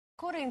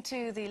According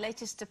to the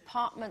latest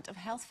Department of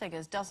Health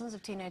figures, dozens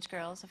of teenage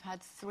girls have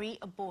had 3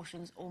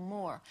 abortions or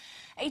more.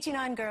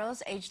 89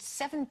 girls aged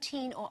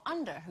 17 or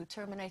under who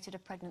terminated a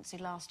pregnancy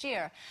last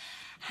year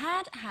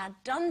had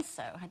done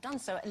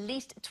so at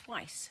least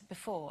twice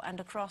before, and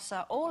across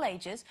all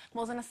ages,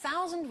 more than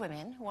 1,000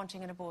 women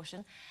wanting an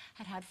abortion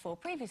had 4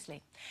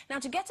 previously. Now,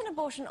 to get an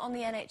abortion on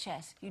the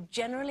NHS, you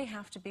generally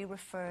have to be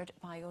referred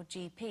by your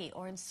GP,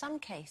 or in some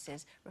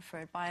cases,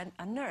 referred by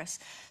a nurse.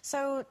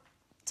 So,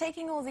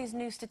 taking all these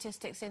new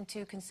statistics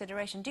into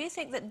consideration, do you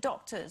think that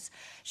doctors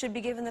should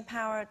be given the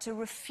power to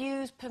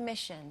refuse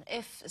permission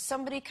if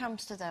somebody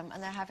comes to them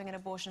and they're having an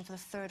abortion for the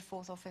 3rd,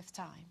 4th or 5th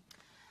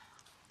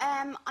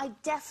time? I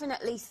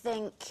definitely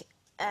think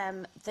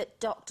that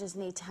doctors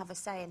need to have a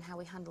say in how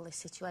we handle this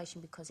situation,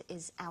 because it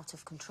is out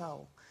of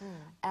control.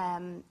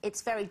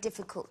 It's very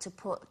difficult to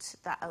put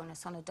that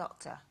onus on a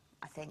doctor,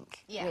 I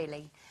think,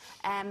 really.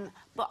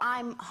 But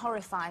I'm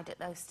horrified at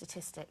those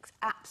statistics,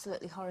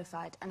 absolutely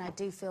horrified, and I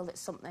do feel that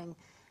something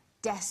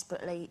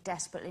desperately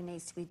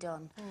needs to be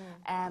done.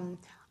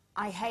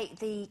 I hate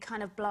the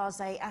kind of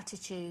blasé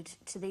attitude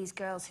to these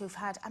girls who've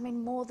had, I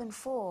mean, more than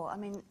 4. I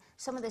mean,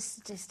 some of the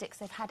statistics,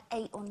 they've had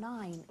 8 or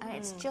 9. And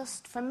it's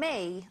just, for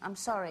me, I'm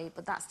sorry,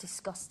 but that's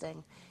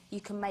disgusting.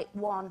 You can make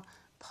 1,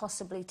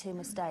 possibly 2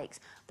 mistakes.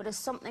 But as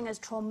something as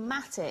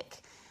traumatic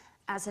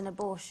as an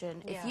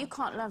abortion, if you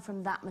can't learn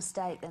from that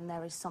mistake, then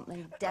there is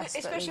something desperately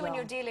Especially when wrong.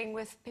 you're dealing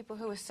with people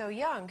who are so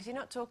young, because you're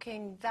not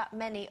talking that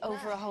many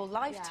over a whole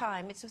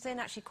lifetime. It's within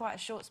actually quite a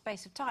short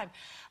space of time.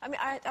 I mean,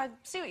 I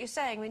see what you're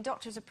saying. I mean,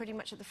 doctors are pretty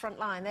much at the front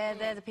line.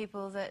 They're the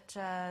people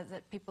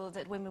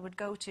that women would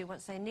go to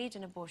once they need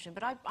an abortion.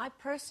 But I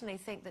personally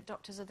think that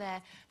doctors are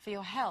there for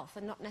your health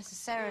and not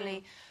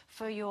necessarily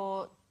for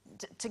your...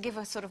 to give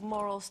a sort of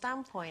moral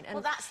standpoint. And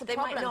well, that's the they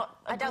problem. Might not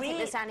I don't think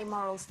there's any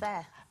morals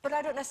there. But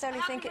I don't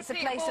necessarily think it's the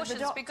place of the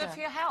doctor. Be good for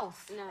your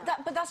health. No.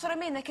 But that's what I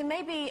mean. They can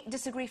maybe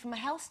disagree from a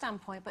health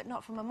standpoint, but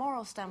not from a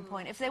moral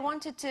standpoint. If they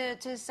wanted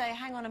to say,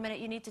 hang on a minute,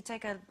 you need to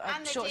take a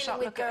short,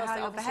 sharp look at how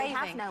you're behaving.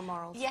 Have no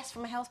morals. Yes,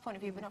 from a health point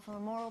of view, but not from a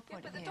moral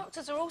point of view. But the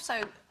doctors are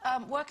also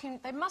working.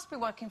 They must be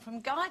working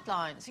from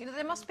guidelines. You know,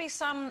 there must be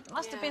some.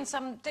 Must have been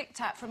some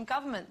diktat from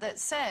government that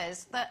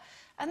says that.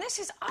 And this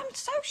is, I'm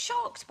so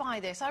shocked by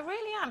this, I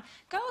really am.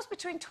 Girls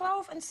between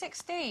 12 and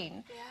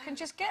 16 can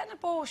just get an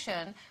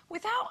abortion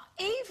without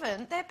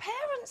even their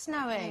parents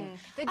knowing.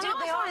 They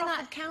are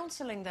offered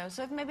counselling, though,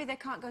 so if maybe they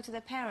can't go to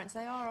their parents,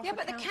 they are offered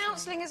but the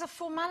counselling is a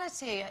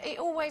formality. It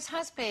always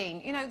has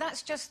been. You know,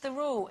 that's just the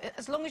rule.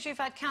 As long as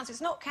you've had counselling,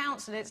 it's not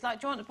counselling, it's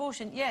like, do you want an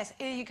abortion? Yes,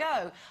 here you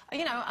go.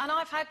 You know, and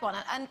I've had one.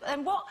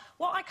 And what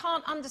I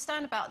can't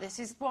understand about this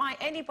is why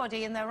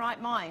anybody in their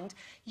right mind,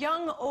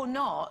 young or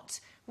not,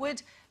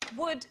 would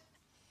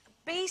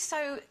be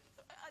so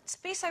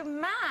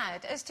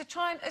mad as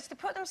to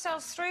put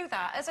themselves through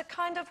that as a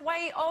kind of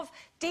way of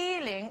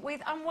dealing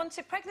with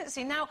unwanted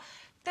pregnancy. Now,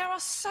 there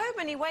are so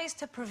many ways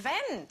to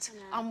prevent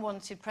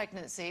unwanted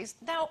pregnancies.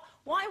 Now,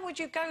 why would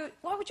you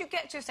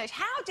get to a stage?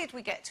 How did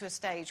we get to a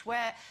stage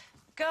where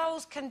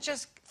girls can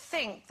just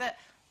think that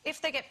if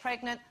they get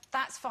pregnant,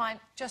 that's fine,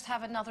 just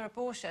have another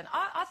abortion?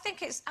 I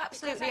think it's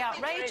absolutely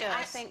outrageous.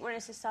 I think we're in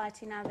a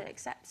society now that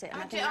accepts it,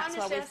 and I think that's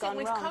where we've gone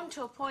wrong. We've come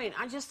to a point.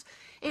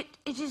 It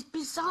is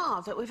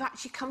bizarre that we've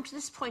actually come to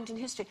this point in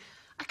history.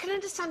 I can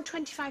understand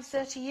 25,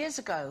 30 years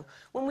ago,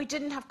 when we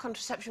didn't have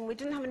contraception, we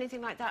didn't have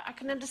anything like that. I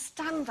can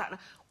understand that.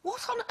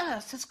 What on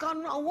earth has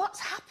gone wrong? What's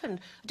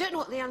happened? I don't know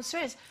what the answer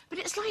is, but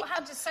it's like... What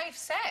happened to safe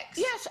sex?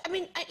 Yes, I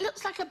mean, it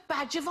looks like a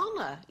badge of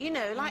honour, you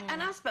know, like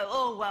an aspect.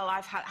 Oh, well,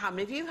 I've had... How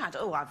many of you had?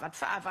 Oh, I've had...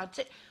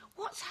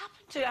 What's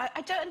happened to it?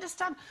 I don't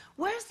understand.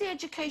 Where's the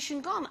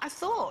education gone? I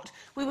thought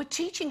we were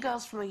teaching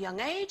girls from a young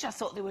age. I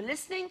thought they were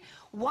listening.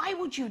 Why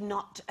would you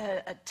not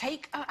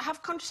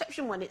have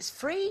contraception when it's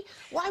free?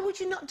 Why would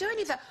you not do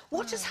any of that?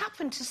 What has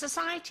happened to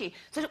society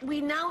that we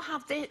now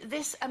have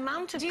this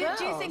amount of girls?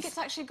 Do you think it's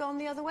actually gone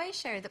the other way,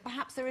 Sherry, that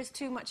perhaps there is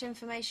too much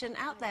information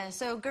out there?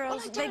 So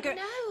girls... Well, I don't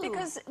know.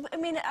 Because, I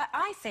mean,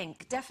 I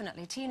think,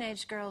 definitely,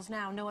 teenage girls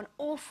now know an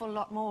awful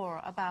lot more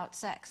about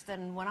sex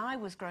than when I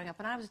was growing up.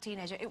 When I was a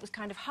teenager, it was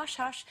kind of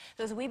hush-hush.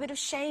 There was a wee bit of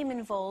shame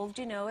involved,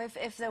 you know.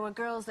 If there were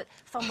girls that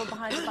fumbled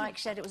behind the bike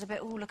shed, it was a bit,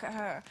 oh, look at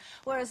her.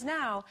 Whereas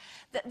now...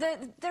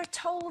 They're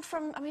told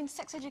from, I mean,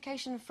 sex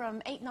education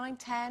from 8, 9,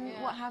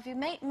 10, what have you.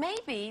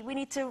 Maybe we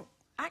need to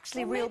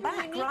actually reel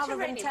back rather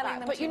than telling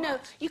them. But, you know,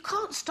 you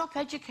can't stop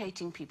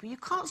educating people. You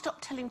can't stop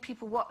telling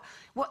people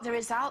what there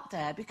is out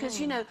there, because,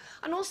 you know,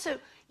 and also,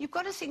 you've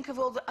got to think of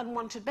all the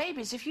unwanted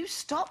babies. If you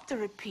stop the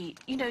repeat,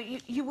 you know,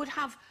 you would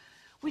have...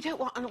 We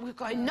don't want... And we've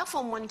got enough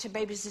unwanted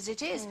babies as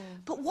it is.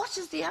 But what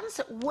is the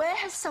answer? Where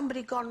has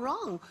somebody gone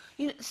wrong?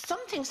 You know,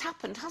 something's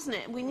happened, hasn't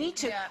it? We need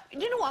to...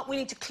 You know what? We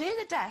need to clear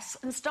the desk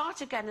and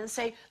start again and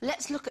say,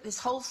 let's look at this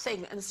whole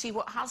thing and see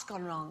what has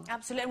gone wrong.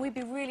 Absolutely. And we'd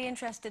be really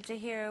interested to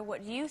hear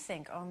what you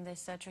think on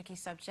this tricky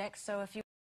subject. So if you...